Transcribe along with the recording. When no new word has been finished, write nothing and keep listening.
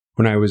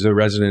when I was a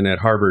resident at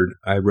Harvard,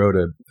 I wrote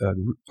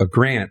a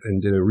grant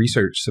and did a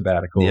research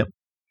sabbatical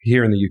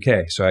here in the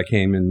UK. So I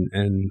came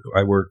and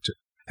I worked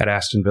at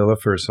Aston Villa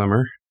for a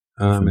summer.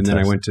 And then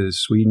I went to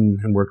Sweden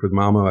and worked with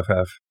Malmo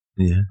FF.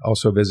 Yeah.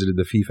 Also visited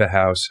the FIFA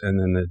house and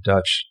then the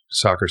Dutch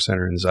soccer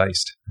center in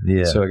Zeist.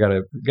 Yeah. So I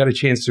got a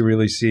chance to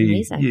really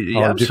see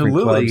all different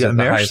clubs. You got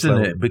immersed in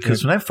level. It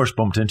because when I first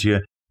bumped into you,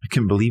 I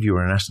couldn't believe you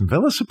were an Aston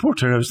Villa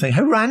supporter. I was thinking,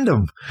 how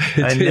random.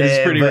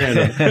 It's pretty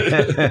random.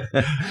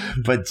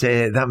 But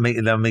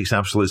that makes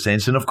absolute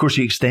sense. And of course,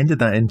 you extended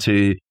that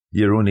into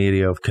your own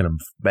area of kind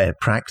of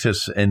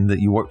practice in that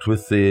you worked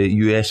with the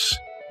US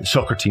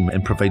soccer team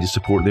and provided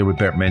support there with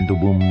Bert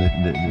Mendelboom,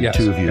 the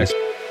two of you. Yes.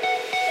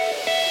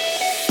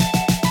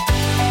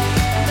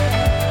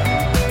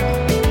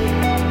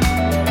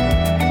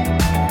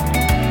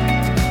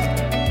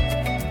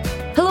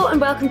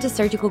 Welcome to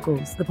Surgical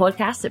Goals, the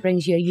podcast that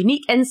brings you a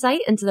unique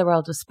insight into the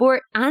world of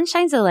sport and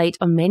shines a light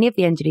on many of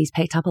the injuries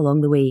picked up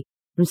along the way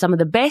from some of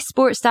the best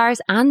sports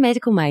stars and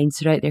medical minds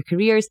throughout their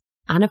careers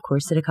and, of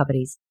course, the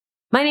recoveries.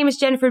 My name is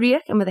Jennifer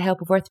Riach, and with the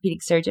help of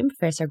orthopaedic surgeon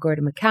Professor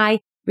Gordon Mackay,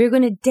 we're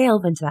going to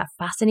delve into that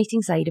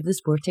fascinating side of the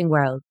sporting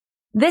world.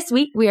 This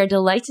week, we are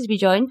delighted to be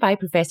joined by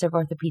Professor of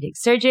Orthopaedic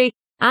Surgery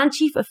and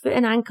Chief of Foot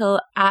and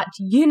Ankle at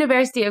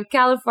University of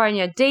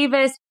California,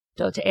 Davis,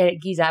 Dr.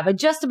 Eric Giza. Have I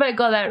just about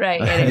got that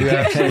right, Eric? You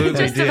absolutely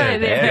just did.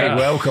 about there. Eric,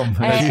 welcome.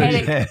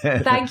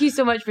 Eric, thank you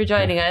so much for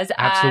joining us.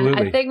 Absolutely.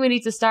 And I think we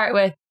need to start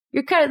with,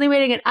 you're currently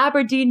wearing an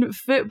Aberdeen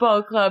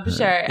Football Club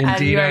shirt, Indeed,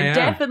 and you I are am.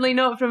 definitely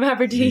not from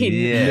Aberdeen.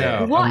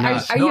 Yeah. What?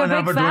 Are you a big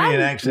Aberdeen fan?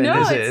 accent,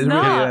 no, is it? it's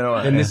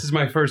not. And this is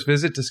my first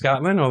visit to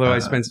Scotland, although I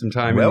spent some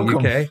time in the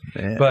UK.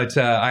 Yeah. But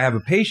I have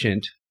a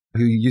patient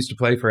who used to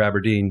play for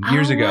Aberdeen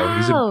years ago.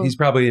 Wow. He's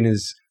probably in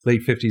his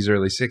late 50s,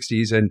 early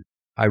 60s, and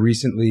I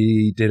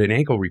recently did an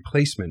ankle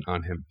replacement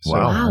on him. So,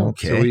 Wow.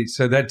 Okay.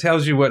 So that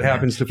tells you what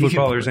happens to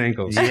footballers'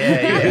 ankles in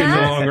the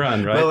long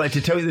run, right? Well,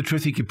 to tell you the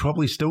truth, you could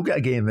probably still get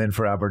a game then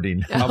for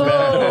Aberdeen. So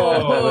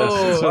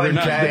they're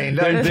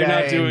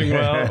not doing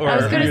well. I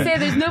was going to say,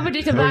 there's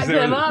nobody to back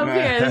them up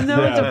here. There's no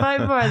one to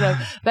fight for them.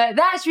 But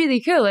that's really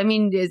cool. I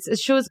mean, it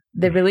shows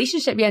the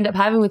relationship you end up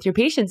having with your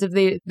patients if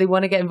they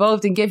want to get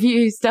involved and give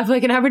you stuff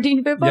like an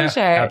Aberdeen football shirt.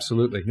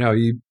 Absolutely. No,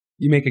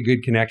 you make a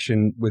good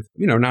connection with,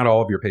 not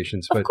all of your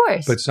patients, of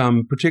course, but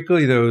some,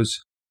 particularly those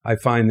I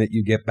find that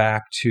you get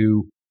back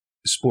to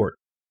sport,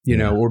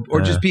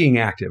 or just being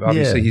active.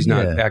 Obviously, he's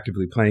not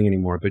actively playing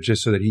anymore, but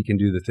just so that he can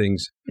do the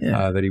things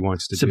that he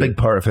wants to do. It's a big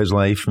part of his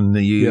life, and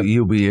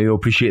you'll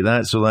appreciate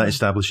that. So that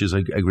establishes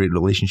a great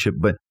relationship.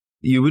 But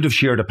you would have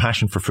shared a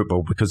passion for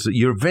football because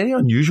you're very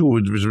unusual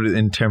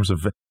in terms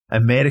of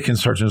American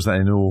surgeons that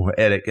I know,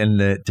 Eric, in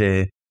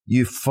that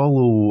you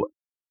follow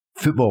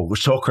football,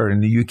 soccer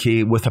in the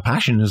UK with a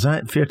passion. Is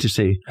that fair to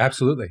say?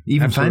 Absolutely.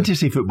 Even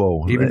fantasy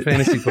football. Even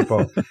fantasy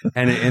football.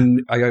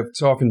 And I've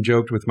often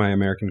joked with my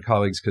American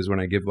colleagues because when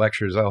I give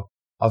lectures,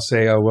 I'll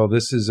say, oh, well,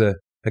 this is a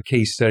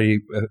case study,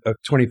 a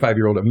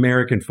 25-year-old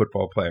American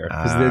football player.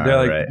 Because they're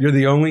like, right. You're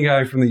the only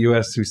guy from the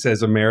US who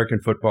says American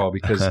football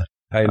because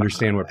I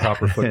understand what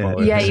proper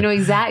football is. Yeah, you know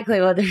exactly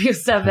what the real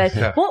stuff is.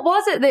 Yeah. What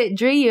was it that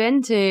drew you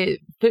into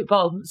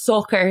football,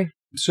 soccer?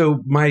 So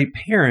my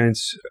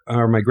parents,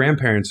 or my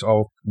grandparents,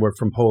 all were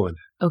from Poland.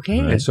 Okay.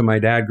 And so my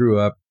dad grew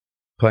up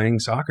playing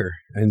soccer.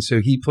 And so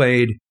he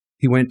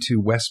went to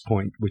West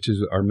Point, which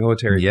is our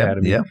military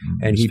academy. Yep.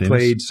 And he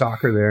played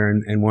soccer there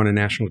and won a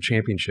national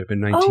championship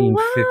in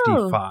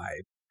 1955.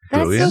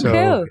 Wow. That's so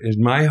cool. In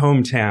my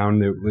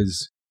hometown, it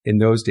was in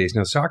those days.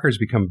 Now, soccer has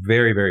become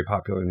very, very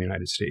popular in the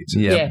United States.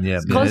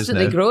 It's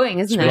constantly growing,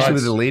 isn't it? Especially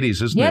with the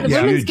ladies, isn't it? Yeah,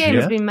 the women's game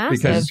has been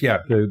massive.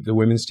 Because, the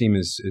women's team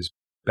is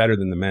better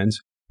than the men's.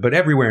 But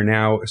everywhere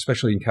now,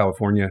 especially in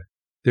California,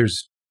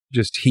 there's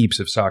just heaps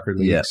of soccer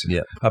leagues.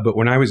 But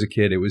when I was a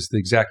kid, it was the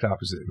exact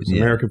opposite. It was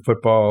American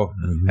football,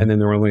 and then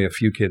there were only a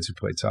few kids who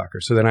played soccer.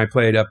 So then I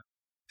played up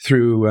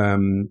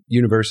through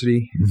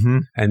university,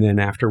 and then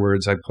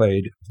afterwards I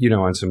played,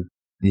 on some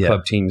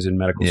club teams in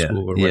medical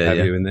school or what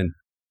have you. And then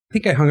I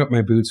think I hung up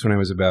my boots when I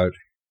was about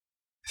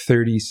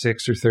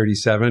 36 or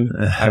 37.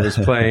 I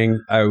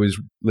was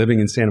living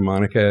in Santa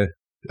Monica.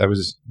 I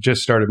was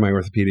just started my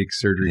orthopedic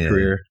surgery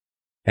career.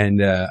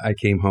 And I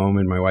came home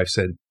and my wife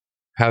said,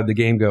 how'd the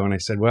game go? And I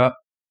said, well,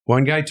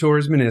 one guy tore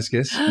his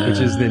meniscus, which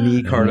is the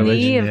knee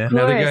cartilage.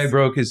 Another guy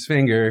broke his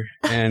finger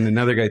and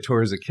another guy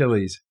tore his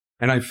Achilles.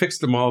 And I fixed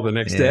them all the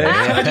next day.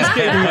 I just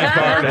gave him my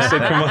card. I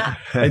said, come on.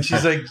 And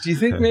she's like, do you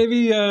think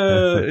maybe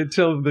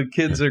until the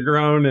kids are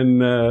grown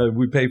and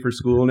we pay for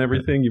school and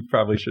everything, you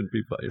probably shouldn't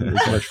be playing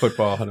as much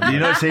football? You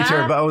don't say to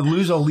her, but I would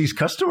lose all these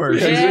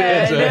customers.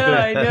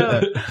 I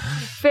know.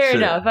 Fair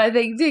enough. I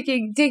think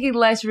taking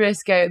less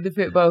risk out of the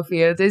football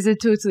field is a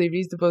totally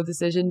reasonable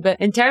decision. But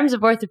in terms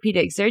of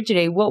orthopedic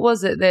surgery, what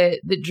was it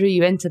that drew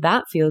you into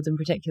that field in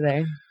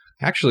particular?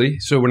 Actually,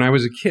 so when I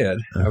was a kid,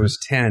 I was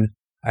 10,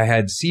 I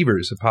had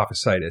Seaver's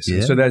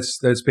apophysitis. So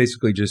that's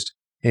basically just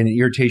an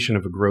irritation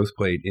of a growth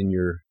plate in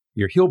your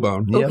your heel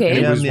bone.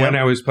 Okay. It was when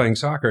I was playing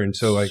soccer. And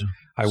so I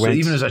went. So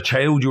even as a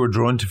child, you were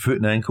drawn to foot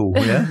and ankle,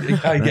 yeah?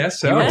 I guess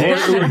so.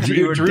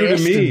 You were drew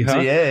to me, huh?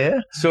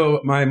 Yeah.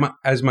 So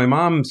as my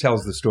mom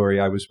tells the story,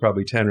 I was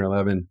probably 10 or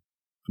 11.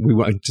 We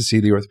went to see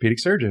the orthopedic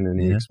surgeon, and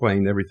he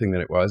explained everything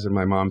that it was. And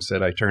my mom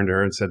said, I turned to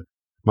her and said,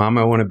 Mom,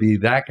 I want to be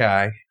that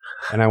guy,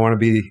 and I want to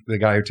be the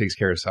guy who takes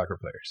care of soccer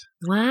players.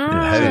 Wow.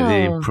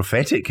 How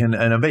prophetic. And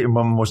I bet your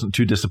mom wasn't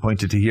too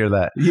disappointed to hear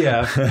that.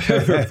 Yeah,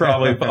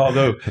 probably.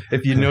 Although,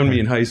 if you'd known me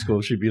in high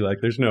school, she'd be like,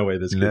 there's no way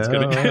this kid's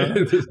going to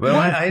get this. Well,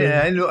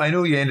 I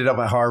know you ended up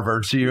at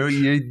Harvard, so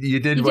you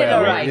did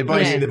well. Right. The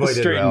boy did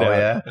well,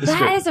 yeah.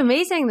 That is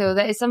amazing, though.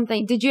 That is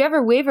something. Did you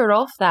ever waver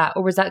off that?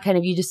 Or was that kind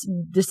of, you just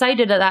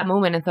decided at that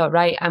moment and thought,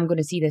 right, I'm going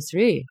to see this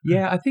through?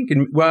 Yeah, I think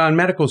in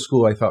medical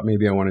school, I thought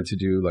maybe I wanted to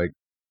do like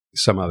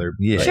some other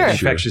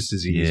infectious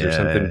disease or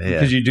something,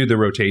 because you do the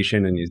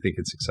rotation and you think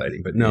it's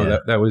exciting. But no,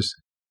 that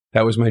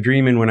was my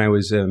dream. And when I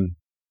was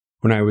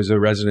a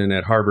resident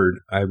at Harvard,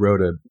 I wrote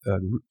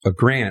a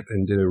grant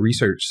and did a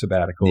research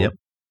sabbatical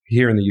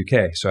here in the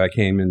UK. So I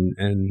came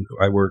and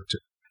I worked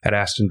at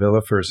Aston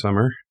Villa for a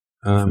summer,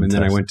 and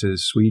then I went to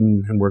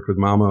Sweden and worked with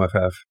Malmo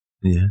FF.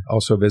 Yeah.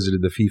 Also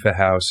visited the FIFA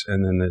house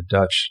and then the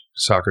Dutch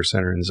soccer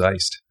center in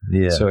Zeist.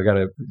 Yeah. So I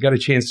got a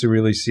chance to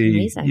really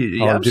see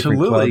all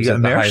different clubs you got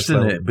immersed in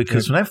level. It.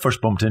 Because when I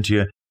first bumped into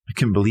you, I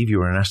couldn't believe you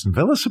were an Aston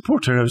Villa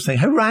supporter. I was thinking,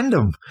 how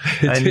random.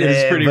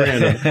 It's pretty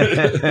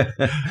random.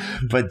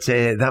 But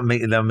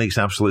that makes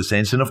absolute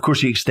sense. And of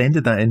course, you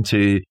extended that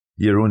into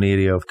your own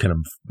area of kind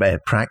of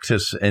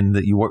practice, in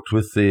that you worked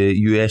with the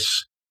US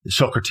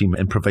soccer team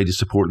and provided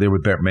support there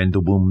with Bert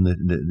Mendelboom,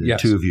 the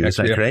two of you. Is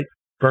that correct?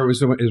 Bert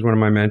is one of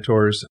my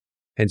mentors.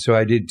 And so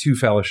I did 2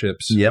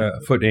 fellowships,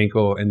 foot and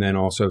ankle, and then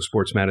also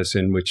sports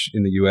medicine, which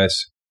in the U.S.,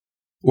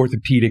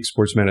 orthopedic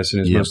sports medicine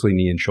is mostly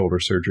knee and shoulder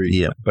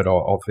surgery, but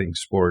all things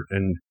sport.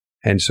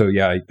 And so,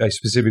 I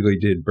specifically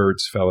did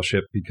Bert's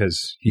fellowship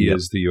because he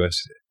is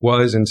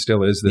was and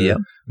still is the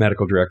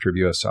medical director of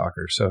U.S.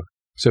 soccer.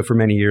 So for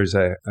many years,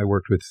 I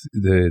worked with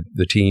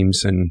the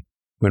teams. And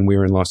when we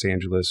were in Los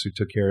Angeles, we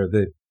took care of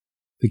the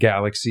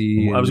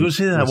Galaxy. I was going to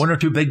say that. 1 or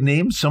 2 big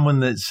names, someone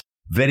that's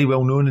very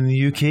well known in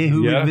the UK.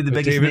 Who would be the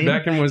biggest David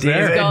name? Beckham was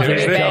there.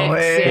 David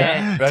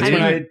Beckham. That's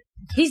when I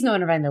He's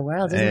known around the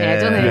world, isn't he? I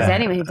don't think there's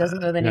anyone who doesn't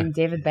know the name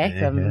David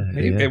Beckham.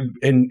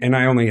 And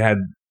I only had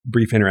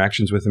brief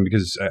interactions with him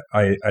because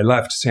I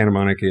left Santa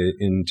Monica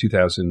in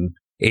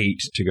 2008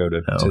 to go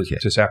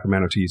to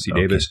Sacramento to UC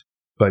Davis.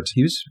 But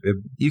he was.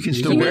 You can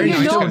still very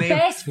nice not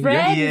best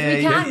friends.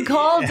 We can't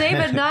call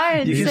David now.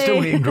 And you can still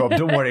name drop.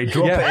 Don't worry,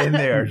 drop it in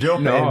there.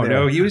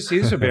 No, he was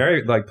a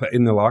very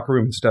in the locker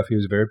room and stuff. He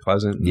was very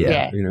pleasant.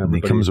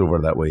 He comes over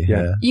that way.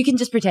 Yeah, you can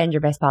just pretend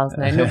you're best pals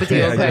now.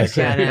 Nobody will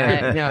question.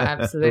 No,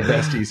 absolutely.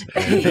 Besties.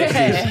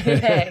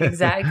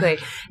 Exactly.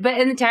 But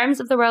in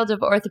terms of the world of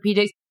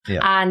orthopedics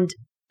and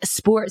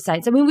sports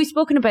science, I mean, we've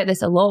spoken about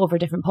this a lot over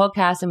different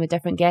podcasts and with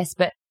different guests,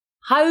 but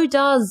how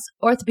does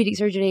orthopedic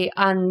surgery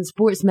and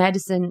sports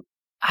medicine,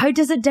 how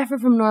does it differ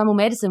from normal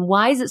medicine?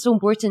 Why is it so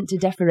important to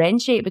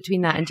differentiate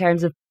between that in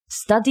terms of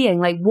studying?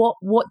 Like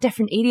what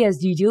different areas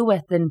do you deal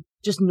with than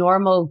just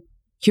normal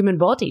human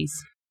bodies?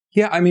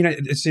 Yeah, I mean,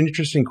 it's an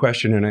interesting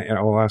question, and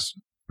I'll ask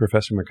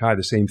Professor Mackay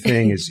the same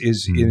thing.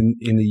 is in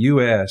the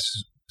U.S.,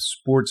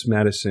 sports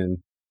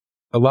medicine,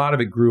 a lot of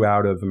it grew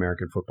out of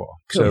American football.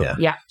 Cool.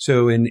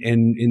 So in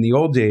the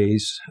old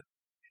days,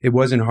 it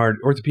wasn't hard.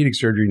 Orthopedic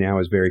surgery now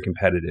is very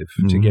competitive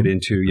to get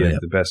into.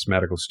 The best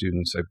medical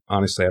students.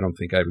 Honestly, I don't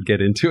think I would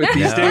get into it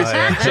these days.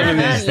 Some of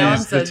these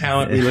days, the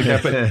talent we look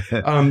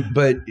at.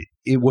 But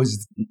it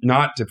was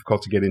not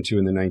difficult to get into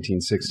in the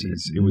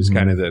 1960s. It was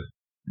kind of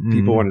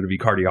people wanted to be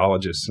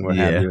cardiologists and what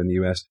have you in the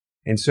U.S.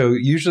 And so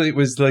usually it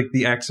was like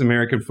the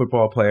ex-American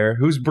football player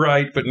who's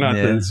bright but not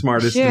the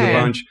smartest in the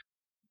bunch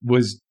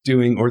was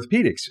doing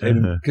orthopedics,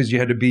 and because you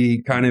had to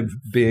be kind of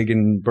big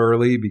and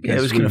burly, because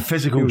it was kind of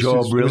physical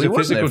job, really. It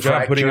was a physical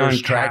job, putting on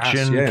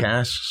traction,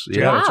 casts.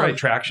 That's right,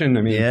 traction.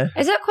 I mean,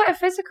 is that quite a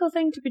physical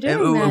thing to be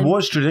doing? It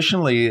was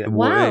traditionally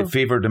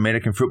favoured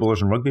American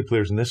footballers and rugby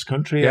players in this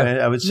country.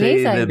 I would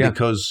say that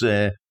because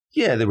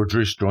they were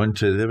just drawn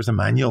to. There was a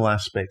manual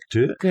aspect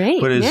to it.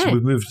 Great. Whereas we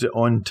moved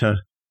on to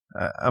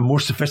a more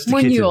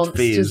sophisticated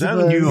phase.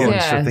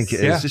 Nuanced, I think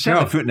it is. It's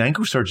certainly foot and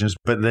ankle surgeons,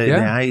 but the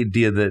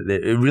idea that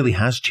it really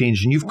has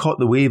changed, and you've caught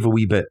the wave a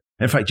wee bit.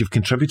 In fact, you've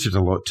contributed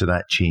a lot to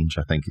that change,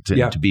 I think,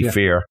 to be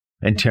fair,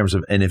 in terms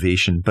of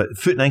innovation. But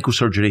foot and ankle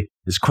surgery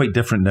is quite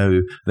different now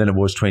than it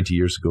was 20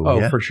 years ago.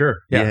 Oh, for sure.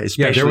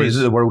 Especially in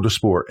the world of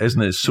sport,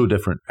 isn't it? It's so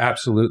different.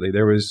 Absolutely.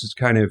 There was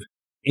kind of,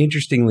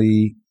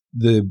 interestingly,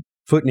 the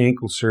foot and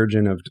ankle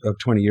surgeon of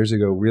 20 years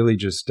ago really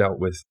just dealt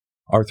with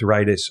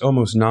arthritis,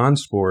 almost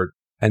non-sport.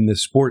 And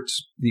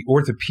the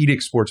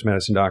orthopedic sports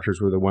medicine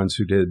doctors were the ones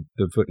who did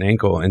the foot and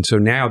ankle. And so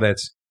now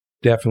that's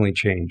definitely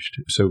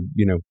changed. So,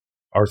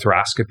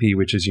 arthroscopy,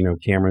 which is,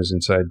 cameras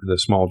inside the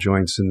small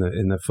joints in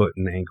the foot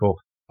and ankle,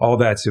 all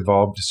that's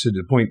evolved to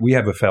the point we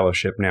have a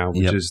fellowship now,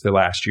 which is the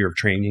last year of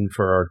training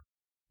for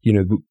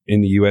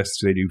in the U.S.,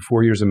 they do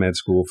 4 years of med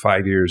school,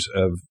 5 years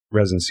of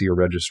residency or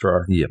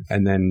registrar,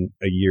 and then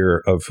a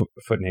year of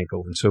foot and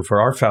ankle. And so for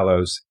our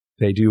fellows,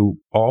 they do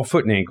all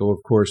foot and ankle, of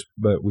course,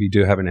 but we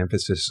do have an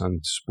emphasis on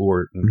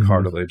sport and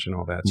cartilage and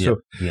all that.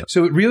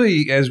 So it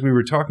really, as we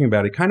were talking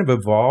about, it kind of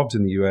evolved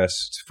in the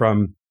U.S.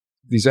 from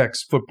these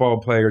ex-football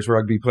players,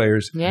 rugby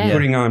players,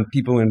 putting on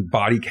people in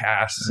body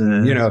casts,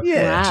 and,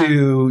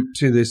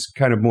 to this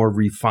kind of more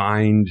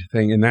refined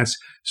thing. And that's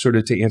sort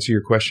of to answer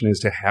your question as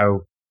to how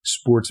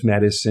sports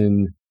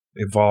medicine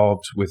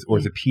evolved with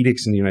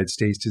orthopedics in the United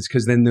States, is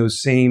because then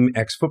those same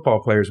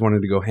ex-football players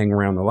wanted to go hang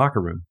around the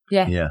locker room.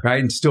 Right?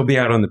 And still be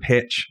out on the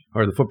pitch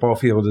or the football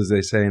field, as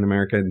they say in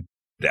America. And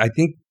I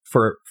think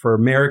for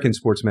American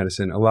sports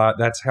medicine,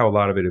 that's how a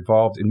lot of it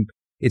evolved. And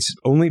it's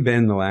only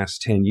been the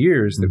last 10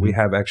 years that we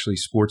have actually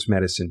sports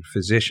medicine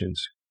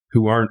physicians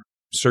who aren't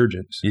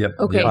surgeons.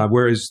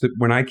 Whereas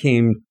when I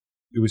came,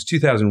 it was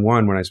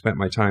 2001 when I spent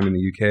my time in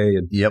the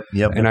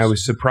UK. And I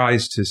was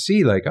surprised to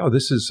see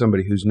this is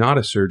somebody who's not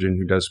a surgeon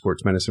who does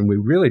sports medicine. We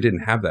really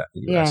didn't have that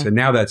in the US. And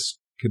now that's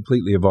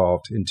completely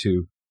evolved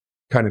into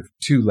kind of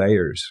two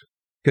layers.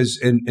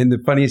 And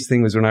the funniest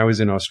thing was when I was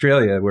in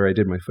Australia, where I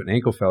did my foot and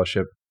ankle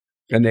fellowship,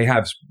 and they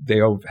have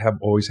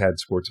always had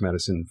sports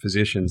medicine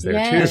physicians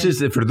there too. This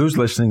is, for those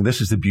listening, this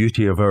is the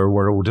beauty of our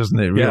world, isn't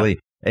it? Really,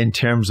 in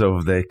terms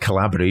of the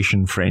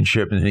collaboration,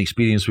 friendship, and the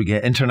experience we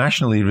get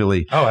internationally.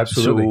 Really,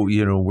 absolutely.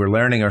 So we're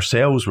learning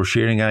ourselves, we're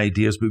sharing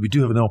ideas, but we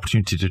do have an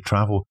opportunity to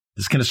travel.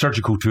 It's kind of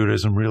surgical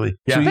tourism, really.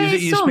 So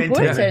it's so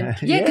important.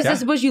 Because I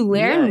suppose you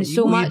learn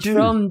so much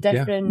from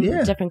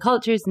different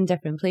cultures and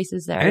different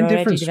places that are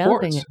already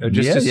developing sports.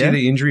 Just to see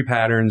the injury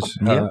patterns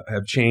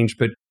have changed,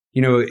 but.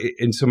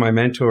 And so my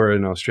mentor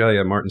in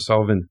Australia, Martin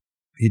Sullivan,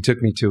 he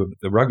took me to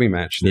the rugby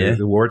match, the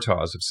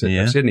Waratahs of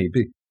Sydney.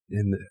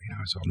 And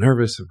I was all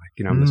nervous. I'm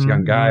like, I'm this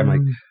young guy. I'm like,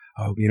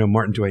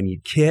 Martin, do I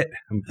need kit?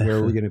 Where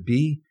are we going to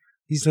be?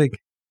 He's like,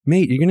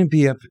 mate, you're going to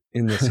be up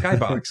in the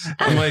skybox.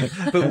 I'm like,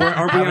 but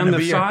aren't we on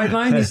the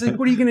sideline? He's like,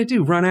 what are you going to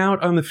do? Run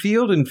out on the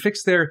field and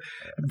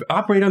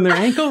operate on their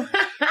ankle?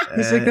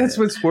 He's like, that's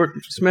what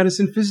sports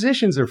medicine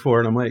physicians are for.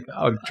 And I'm like,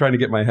 I'm trying to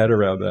get my head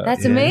around that.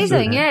 That's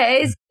amazing.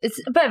 It's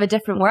a bit of a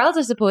different world,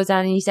 I suppose.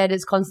 And you said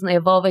it's constantly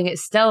evolving.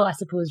 It's still, I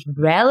suppose,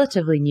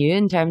 relatively new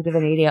in terms of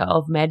an area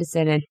of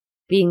medicine and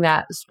being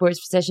that sports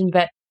physician.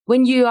 But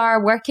when you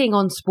are working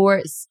on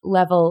sports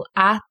level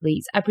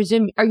athletes, I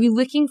presume, are you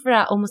looking for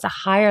almost a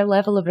higher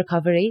level of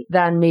recovery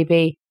than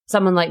maybe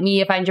someone like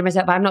me? If I injure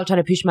myself, I'm not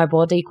trying to push my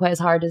body quite as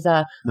hard as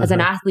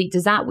an athlete.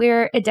 Does that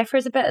where it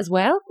differs a bit as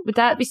well? Would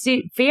that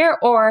be fair?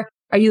 Or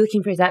are you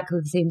looking for exactly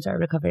the same sort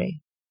of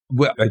recovery?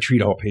 Well, I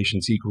treat all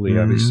patients equally,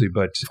 obviously,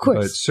 but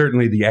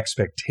certainly the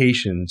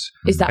expectations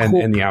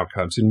and the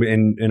outcomes.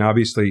 And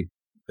obviously,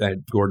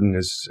 Gordon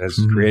has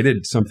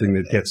created something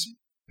that gets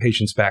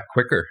patients back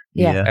quicker.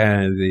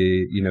 And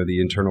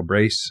the internal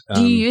brace.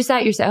 Do you use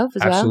that yourself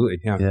as well? Absolutely,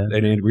 yeah.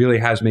 And it really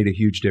has made a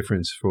huge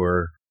difference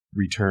for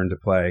return to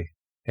play.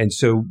 And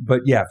so,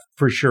 but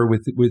for sure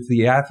with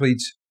the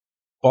athletes,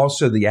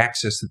 also the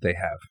access that they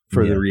have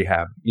for the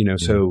rehab,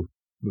 so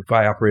if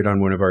I operate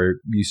on one of our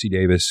UC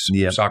Davis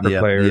soccer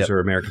players or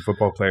American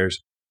football players,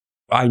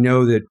 I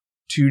know that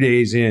 2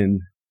 days in,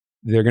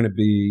 they're going to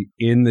be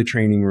in the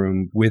training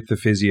room with the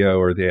physio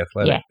or the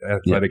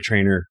athletic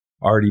trainer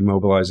already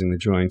mobilizing the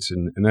joints.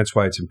 And that's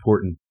why it's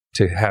important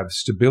to have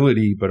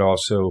stability, but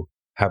also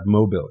have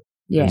mobility.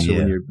 And so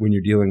when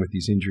you're dealing with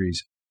these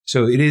injuries,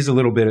 so it is a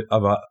little bit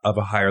of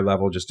a higher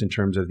level just in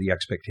terms of the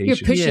expectation.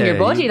 You're pushing your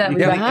body that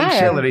way higher.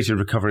 Accelerated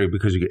recovery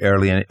because you get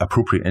early and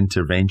appropriate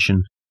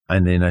intervention.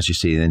 And then, as you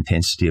say, the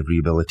intensity of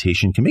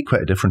rehabilitation can make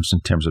quite a difference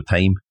in terms of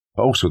time,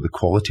 but also the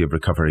quality of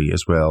recovery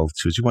as well.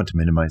 So you want to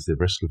minimize the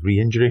risk of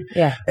re-injury,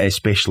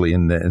 especially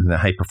in the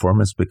high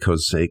performance,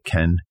 because it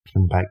can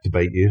come back to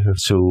bite you.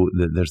 So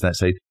there's that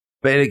side.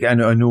 But I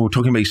know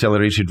talking about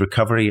accelerated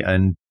recovery,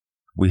 and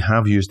we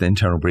have used the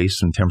internal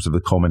brace in terms of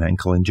the common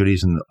ankle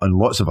injuries and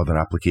lots of other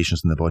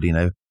applications in the body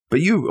now.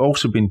 But you've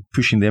also been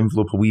pushing the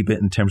envelope a wee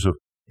bit in terms of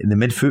in the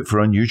midfoot for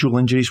unusual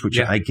injuries, which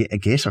I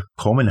guess are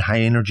common high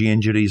energy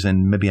injuries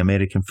in maybe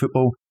American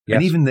football,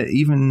 and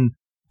even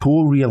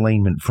pole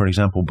realignment, for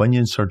example,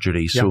 bunion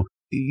surgery. So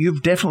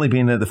you've definitely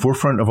been at the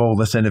forefront of all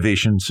this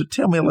innovation. So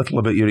tell me a little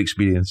about your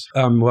experience.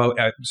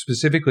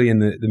 Specifically in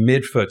the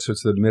midfoot, so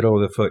it's the middle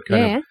of the foot,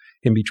 kind of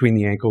in between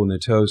the ankle and the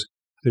toes.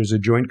 There's a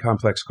joint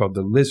complex called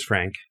the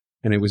Lisfranc,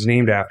 and it was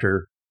named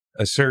after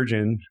a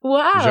surgeon,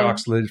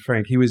 Jacques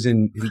Lisfranc. He was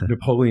in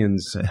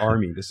Napoleon's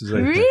army. This is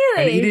really?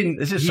 And he didn't.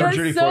 This is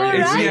surgery for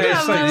you.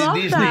 It's like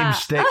these names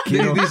stick.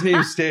 These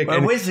names stick.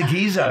 Well, where's the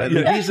Giza?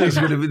 The Giza's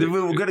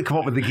we're going to come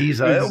up with the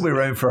Giza. It'll be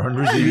around for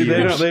hundreds of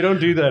years. They don't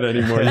do that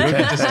anymore. You don't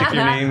get to stick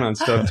your name on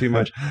stuff too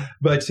much.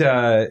 But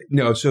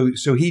no,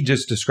 so he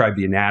just described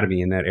the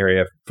anatomy in that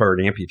area for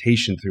an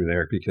amputation through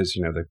there because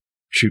the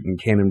shooting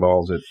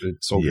cannonballs at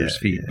soldiers'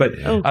 feet. But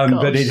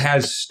but it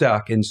has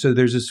stuck. And so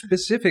there's a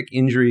specific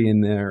injury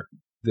in there,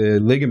 the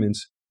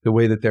ligaments, the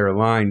way that they're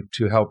aligned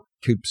to help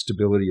keep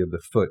stability of the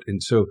foot.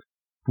 And so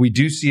we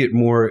do see it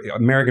more.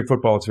 American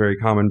football, it's very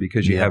common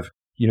because you have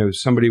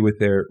somebody with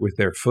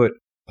their foot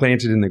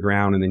planted in the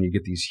ground, and then you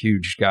get these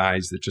huge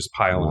guys that just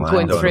pile on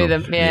going through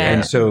them. Yeah.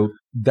 And so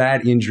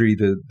that injury,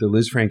 the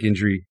Liz Frank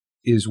injury,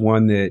 is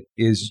one that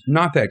is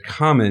not that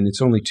common.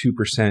 It's only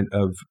 2%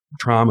 of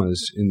traumas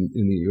in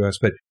the U.S.,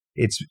 but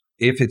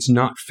if it's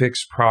not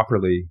fixed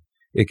properly,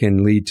 it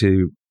can lead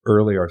to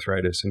early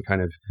arthritis and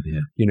kind of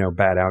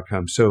bad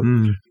outcomes. So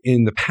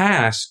in the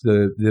past,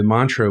 the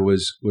mantra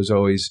was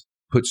always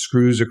put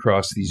screws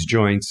across these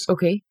joints,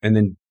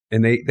 and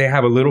they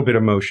have a little bit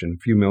of motion,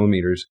 a few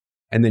millimeters,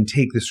 and then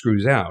take the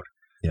screws out.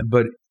 Yep.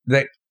 But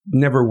that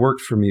never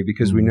worked for me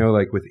because we know,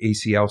 like with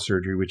ACL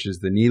surgery, which is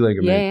the knee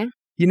ligament,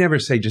 you never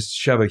say just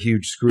shove a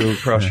huge screw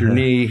across your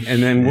knee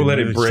and then we'll let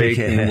it break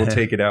and we'll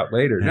take it out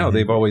later. No,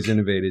 they've always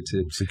innovated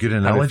to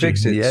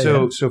fix it.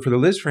 So for the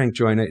Liz Frank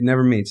joint, it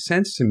never made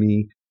sense to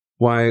me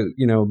why,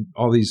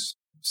 all these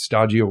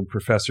stodgy old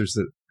professors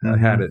that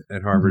had it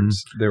at Harvard,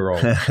 they were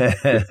all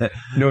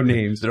no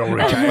names. They're all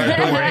retired.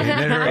 Don't worry,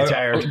 they're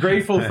retired.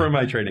 Grateful for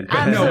my training.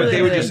 But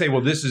they would just say, well,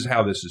 this is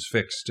how this is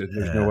fixed.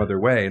 There's no other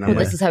way. And I'm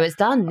this is how it's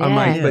done. I'm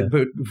like,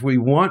 but if we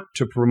want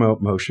to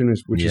promote motion,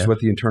 which is what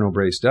the internal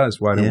brace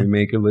does, why don't we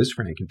make a Liz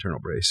Frank internal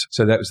brace?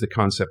 So that was the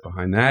concept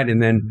behind that.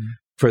 And then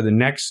for the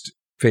next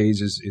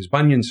phase is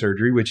bunion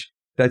surgery, which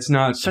that's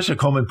not such a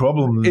common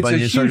problem.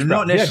 Bunion surgery,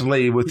 not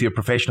necessarily with your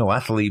professional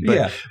athlete,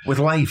 but with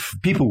life.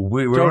 People,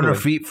 we're on our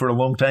feet for a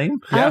long time.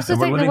 I also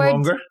think the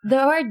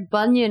word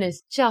bunion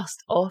is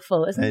just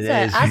awful, isn't it?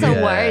 As a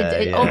word,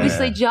 it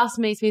obviously just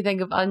makes me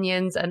think of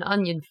onions and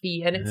onion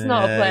feet, and it's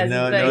not a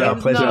pleasant thing. No,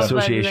 pleasant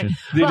association.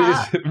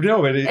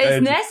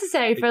 It's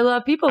necessary for a lot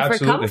of people for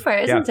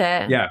comfort, isn't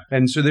it? Yeah,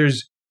 and so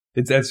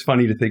that's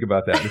funny to think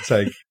about that. It's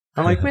like,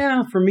 I'm like,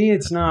 well, for me,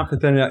 it's not. But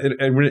then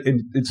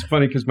it's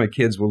funny because my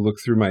kids will look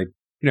through my,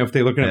 if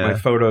they're looking at my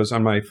photos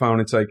on my phone,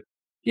 it's like,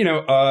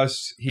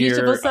 us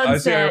here,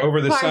 us there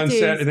over the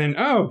sunset, and then,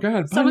 oh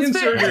God, bunion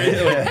surgery,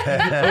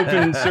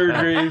 open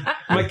surgery.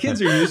 My kids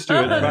are used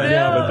to it by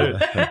now,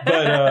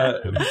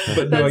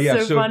 but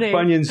no, so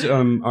bunions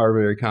are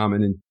very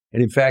common,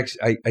 and in fact,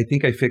 I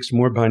think I fixed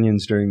more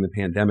bunions during the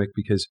pandemic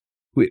because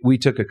we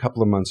took a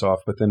couple of months off,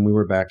 but then we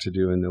were back to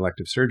doing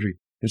elective surgery,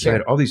 and so I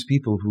had all these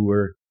people who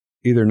were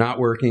either not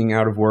working,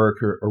 out of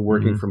work, or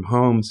working from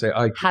home say,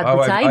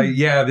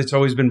 it's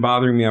always been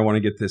bothering me. I want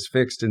to get this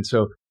fixed. And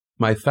so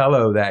my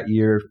fellow that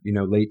year,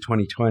 late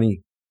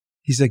 2020,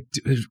 he's like,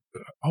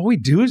 all we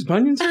do is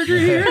bunion surgery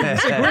here?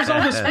 It's like, where's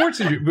all the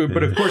sports injury?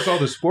 But of course, all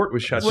the sport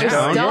was shut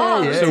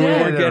down. So we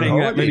weren't getting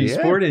that many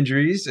sport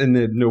injuries, and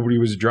then nobody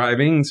was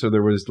driving. So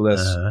there was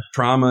less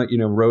trauma,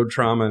 road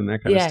trauma and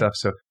that kind of stuff.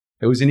 So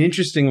it was an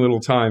interesting little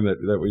time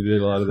that we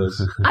did a lot of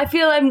those. I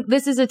feel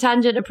this is a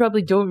tangent I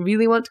probably don't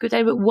really want to go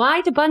down, but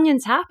why do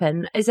bunions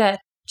happen? Is it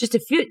just a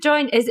foot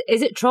joint? Is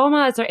it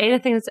trauma? Is there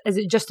anything? Is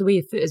it just the way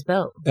your foot is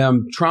built?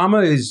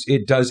 Trauma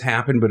it does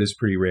happen, but it's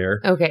pretty rare.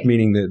 Okay.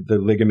 Meaning the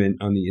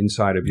ligament on the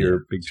inside of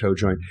your big toe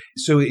joint.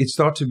 So it's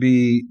thought to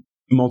be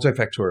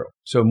multifactorial.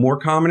 So more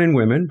common in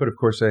women, but of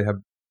course I have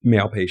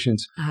male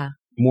patients.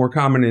 More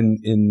common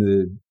in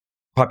the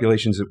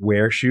populations that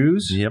wear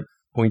shoes,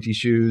 pointy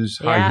shoes,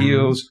 high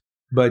heels.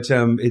 But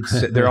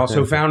they're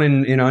also found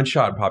in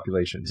unshod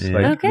populations,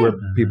 where people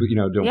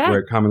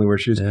don't commonly wear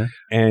shoes,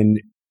 and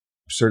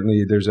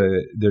certainly there's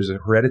a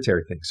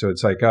hereditary thing. So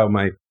it's like, oh,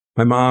 my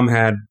mom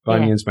had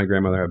bunions, my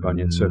grandmother had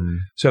bunions,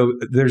 so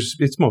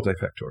it's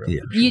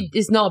multifactorial.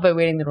 It's not about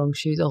wearing the wrong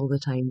shoes all the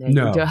time. Then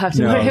you don't have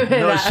to worry about that.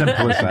 Not as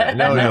simple as that.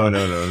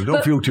 No.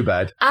 Don't feel too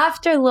bad.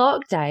 After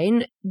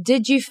lockdown,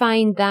 did you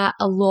find that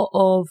a lot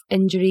of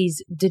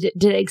injuries did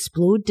it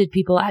explode? Did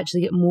people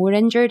actually get more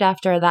injured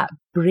after that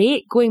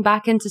break going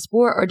back into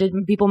sport, or did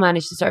people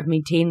manage to sort of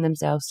maintain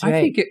themselves throughout?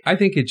 I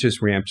think it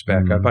just ramps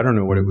back up. I don't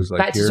know what it was like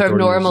back to sort of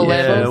normal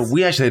levels.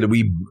 We actually had a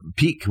wee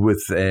peak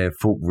with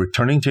folk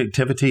returning to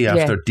activity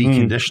after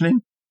deconditioning,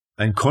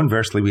 and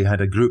conversely, we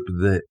had a group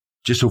that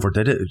just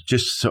overdid it.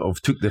 Just sort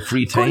of took the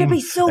free time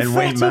and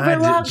went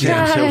mad,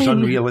 set themselves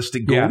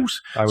unrealistic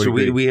goals. So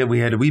we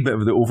had a wee bit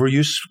of the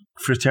overuse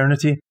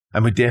fraternity,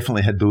 and we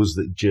definitely had those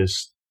that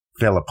just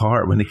fell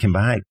apart when they came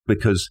back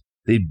because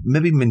they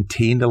maybe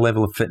maintained a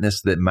level of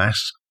fitness that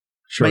masked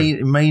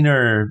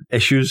minor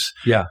issues.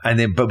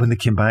 But when they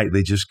came back,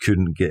 they just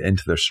couldn't get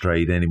into their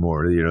stride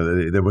anymore.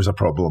 There was a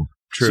problem.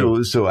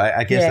 True. So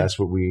I guess that's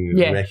what we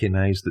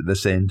recognized at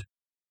this end.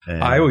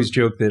 I always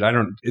joke that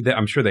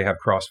I'm sure they have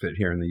CrossFit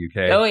here in the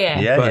UK. Oh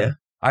yeah.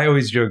 I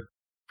always joke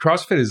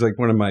CrossFit is like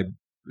one of my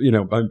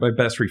my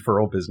best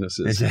referral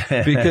businesses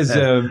because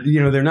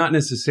they're not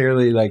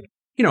necessarily like,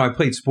 I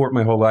played sport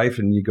my whole life,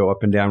 and you go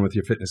up and down with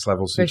your fitness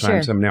levels.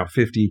 Sometimes I'm now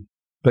 50,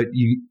 but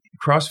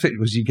CrossFit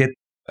was you get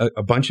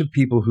a bunch of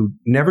people who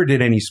never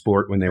did any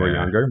sport when they were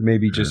younger,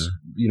 maybe just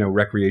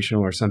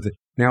recreational or something.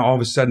 Now all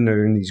of a sudden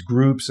they're in these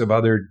groups of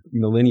other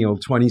millennial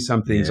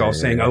 20-somethings all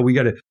saying, "Oh, we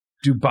got to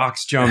do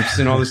box jumps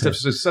and all this stuff.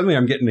 So suddenly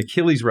I'm getting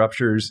Achilles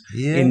ruptures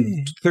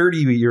in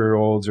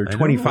 30-year-olds or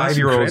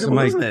 25-year-olds. I'm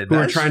like, who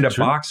are trying to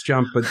box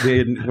jump, but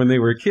when they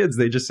were kids,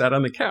 they just sat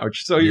on the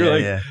couch. So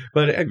you're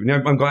but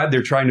I'm glad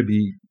they're trying to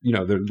be,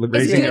 they're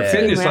raising their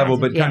fitness level,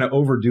 but kind of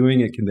overdoing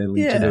it can then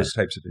lead to those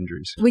types of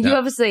injuries. Well,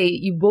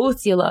 you both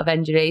see a lot of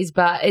injuries,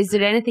 but is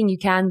there anything you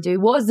can do?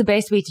 What is the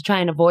best way to try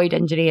and avoid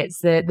injury? It's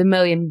the $1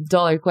 million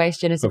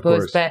question, I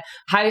suppose. But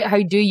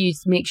how do you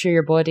make sure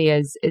your body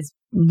is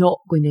not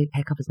going to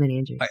pick up as many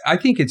injuries? I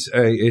think it's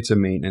a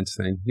maintenance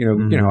thing.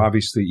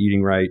 Obviously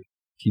eating right,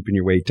 keeping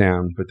your weight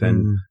down, but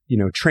then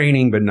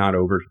training, but not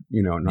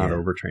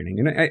overtraining.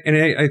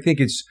 And I think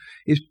it's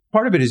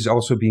part of it is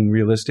also being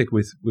realistic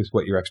with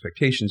what your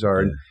expectations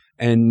are.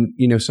 And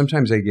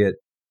sometimes I get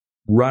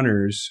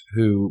runners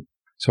who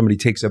somebody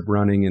takes up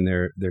running in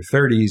their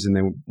 30s and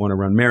they want to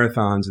run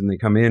marathons, and they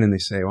come in and they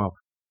say, well,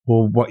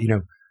 what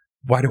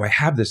why do I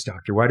have this,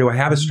 doctor? Why do I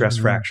have a stress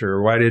fracture?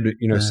 Or why did,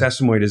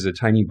 sesamoid is a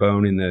tiny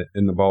bone in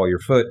the ball of your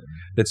foot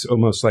that's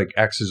almost like,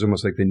 acts as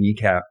almost like the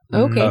kneecap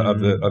of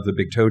the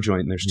big toe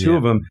joint. And there's two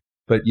of them,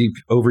 but you've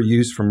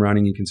overused from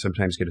running, you can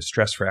sometimes get a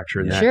stress fracture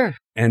in that. Sure.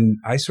 And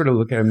I sort of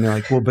look at them and they're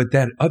like, well, but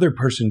that other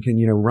person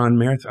can, run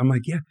marathon. I'm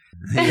like, yeah,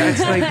 that's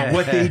like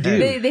what they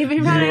do. They've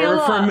been running a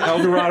lot. You're from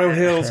El Dorado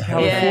Hills,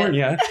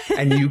 California,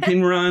 and you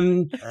can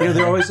run.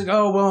 They're always like,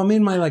 oh, well, I'm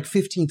in my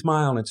 15th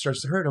mile and it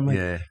starts to hurt. I'm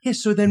like,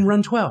 so then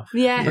run 12.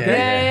 Yeah. Okay?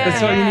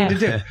 That's all you need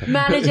to do.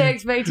 Manage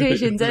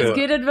expectations. That's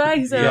good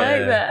advice. I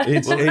like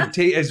that.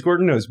 As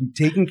Gordon knows,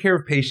 taking care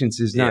of patients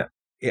is not,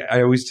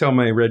 I always tell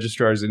my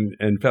registrars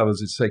and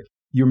fellows, it's like,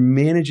 you're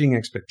managing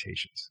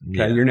expectations.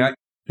 Okay. You're not,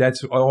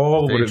 that's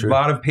all what a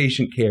lot of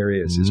patient care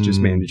is just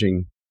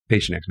managing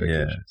patient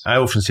expectations. I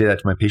often say that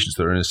to my patients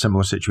that are in a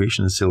similar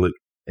situation and say, look,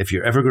 if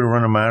you're ever going to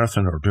run a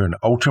marathon or do an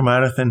ultra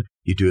marathon,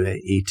 you do it at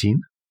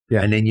 18.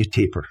 And then you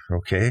taper,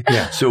 okay?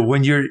 So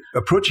when you're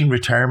approaching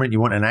retirement, you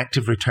want an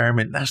active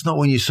retirement, that's not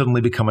when you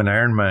suddenly become an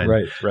Ironman.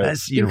 Right.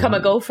 That's, you become a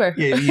golfer.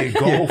 Yeah, you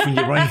golf and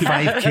you run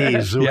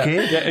 5Ks, okay?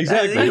 Yeah,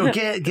 exactly.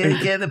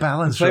 Get the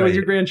balance Play with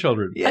your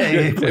grandchildren.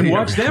 And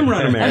watch them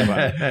run a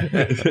marathon.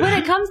 When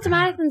it comes to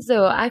marathons,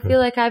 though, I feel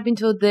like I've been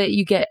told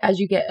that as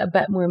you get a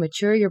bit more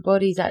mature, your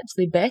body's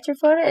actually better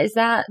for it. Is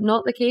that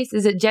not the case?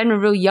 Is it general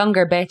rule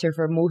younger better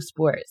for most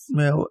sports?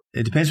 Well,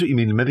 it depends what you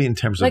mean. Maybe in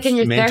terms of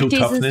mental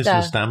toughness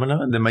and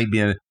stamina, there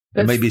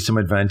might be some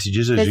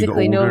advantages as you get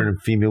older,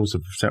 and females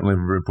have certainly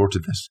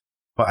reported this.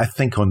 But I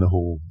think on the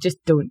whole, just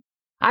don't.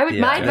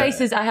 My advice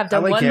is I have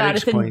done one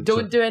marathon.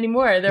 Don't do any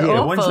more. They're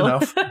awful. One's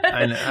enough.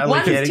 And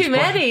one's too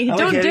many.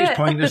 Don't do it.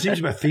 Point. There seems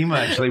to be a theme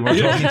actually.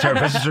 We're talking to our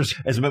visitors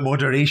is about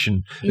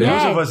moderation.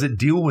 Those of us that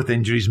deal with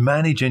injuries,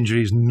 manage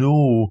injuries,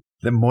 know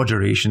that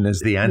moderation is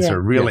the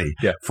answer,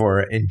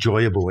 for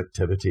enjoyable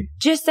activity.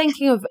 Just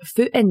thinking of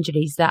foot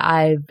injuries that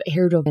I've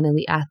heard of in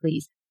elite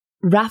athletes.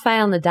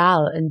 Rafael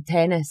Nadal in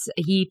tennis,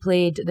 he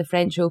played the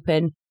French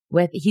Open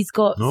he's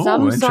got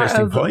some sort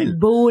of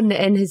bone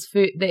in his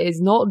foot that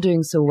is not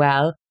doing so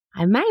well.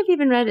 I might have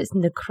even read it's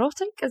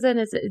necrotic, as in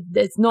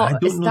it's not. I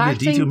don't know the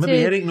detail.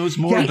 Maybe Eric knows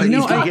more.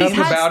 Yeah,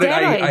 about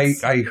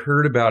it. I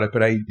heard about it,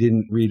 but I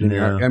didn't read it.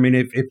 I mean,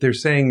 if they're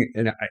saying,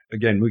 and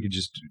again, we could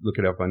just look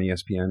it up on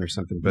ESPN or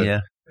something.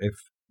 But if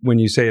when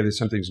you say that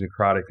something's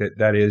necrotic,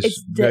 that is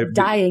it's the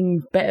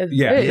dying bit of foot.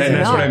 And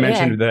that's what I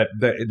mentioned. That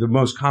the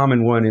most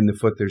common one in the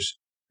foot.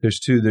 There's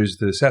two. There's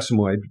the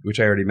sesamoid, which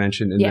I already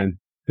mentioned, and then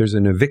there's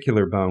a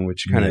navicular bone,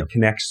 which kind of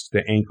connects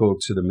the ankle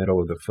to the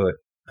middle of the foot.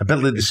 A bit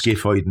like the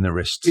scaphoid in the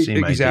wrist.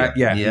 Same idea.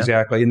 Yeah,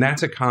 exactly. And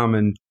that's a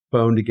common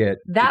bone to get.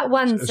 That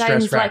one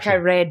sounds like I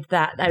read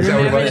that. I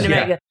remember it in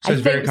America. So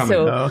I think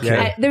so. Oh,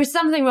 okay. There's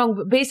something wrong.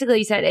 But basically,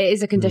 he said it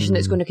is a condition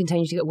that's going to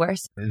continue to get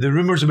worse. The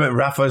rumours about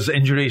Rafa's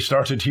injury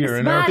started here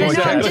in our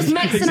podcast. I'm just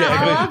mixing it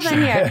all up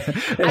in here.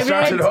 I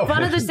read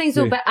one of those things,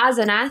 though, but as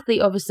an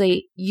athlete,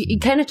 obviously, you're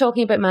kind of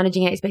talking about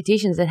managing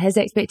expectations, and his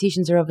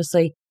expectations are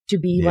obviously to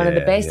be one of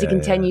the best to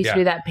continue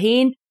through that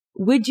pain.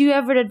 Would you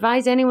ever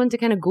advise anyone to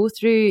kind of go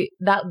through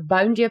that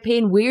boundary of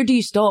pain? Where do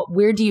you stop?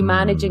 Where do you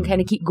manage and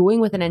kind of keep going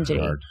with an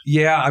injury?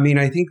 Yeah, I mean,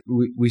 I think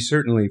we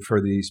certainly,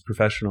 for these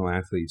professional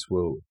athletes,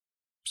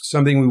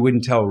 something we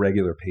wouldn't tell a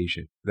regular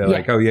patient. They're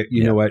like, oh, yeah,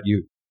 you know what?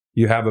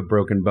 You have a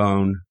broken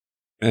bone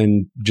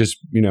and just,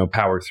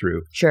 power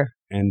through. Sure.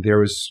 And there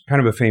was kind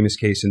of a famous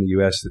case in the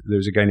U.S.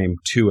 There's a guy named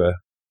Tua,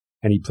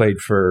 and he played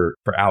for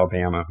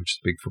Alabama, which is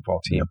a big football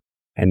team.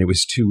 And it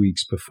was 2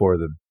 weeks before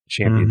the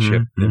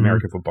championship, the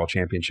American Football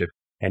Championship.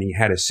 And he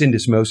had a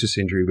syndesmosis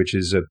injury, which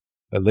is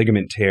a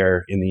ligament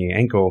tear in the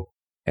ankle.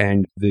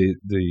 And the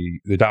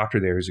doctor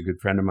there is a good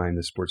friend of mine,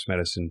 the sports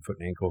medicine foot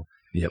and ankle.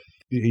 Yep.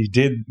 He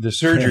did the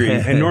surgery.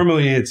 And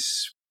normally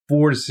it's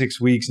 4 to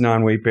 6 weeks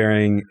non-weight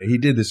bearing. He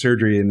did the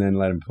surgery and then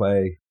let him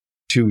play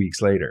 2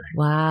 weeks later.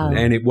 Wow.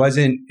 And it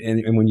wasn't,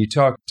 and when you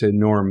talk to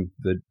Norm,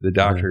 the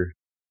doctor,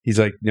 he's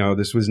like, no,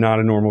 this was not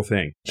a normal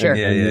thing. Sure.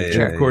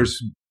 And of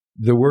course,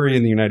 the worry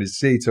in the United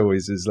States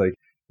always is like,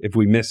 if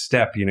we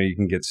misstep, you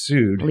can get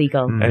sued.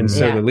 Legal. And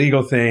so the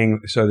legal thing,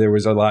 so there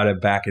was a lot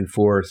of back and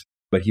forth,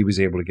 but he was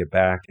able to get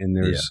back. And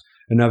there's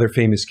another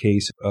famous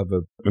case of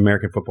an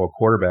American football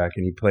quarterback,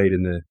 and he played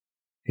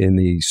in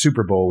the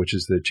Super Bowl, which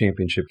is the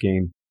championship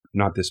game.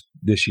 Not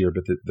this year,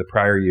 but the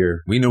prior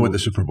year. We know what the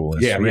Super Bowl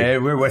is. Yeah,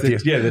 we're with you.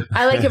 Yeah,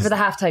 I like it for the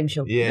halftime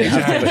show. Yeah,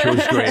 halftime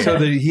show's great. So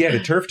he had a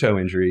turf toe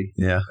injury.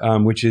 Yeah,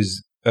 which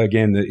is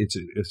again it's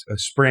a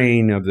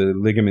sprain of the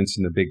ligaments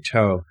in the big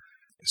toe.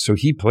 So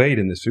he played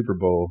in the Super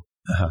Bowl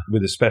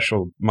with a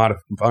special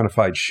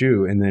modified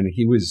shoe, and then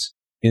he was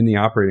in the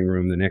operating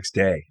room the next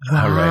day.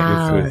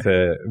 Wow. With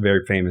a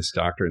very famous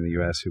doctor in the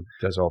U.S. who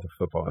does all the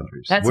football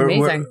injuries. That's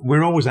amazing.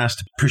 We're always asked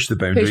to push the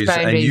boundaries,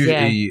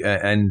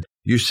 and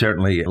you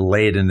certainly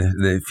led in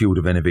the field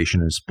of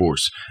innovation in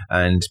sports.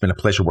 And it's been a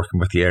pleasure working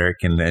with you, Eric,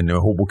 and I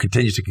hope we'll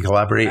continue to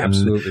collaborate on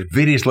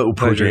various little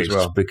projects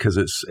because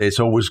it's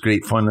always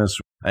great fun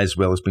as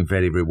well as being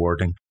very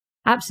rewarding.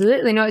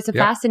 Absolutely. No, it's a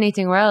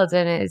fascinating world,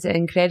 and it's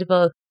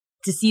incredible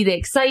to see the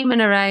excitement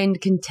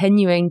around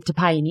continuing to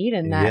pioneer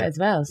in that as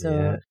well.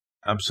 So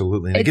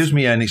absolutely. And it gives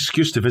me an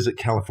excuse to visit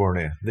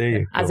California. There you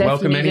go. As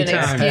welcome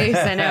anytime. An excuse.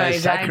 I know,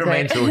 exactly.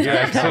 Sacramento,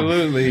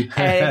 absolutely.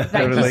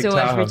 Thank you so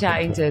much for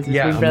chatting to us. It's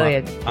been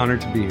brilliant. I'm honored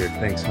to be here.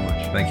 Thanks so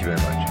much. Thank you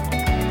very much.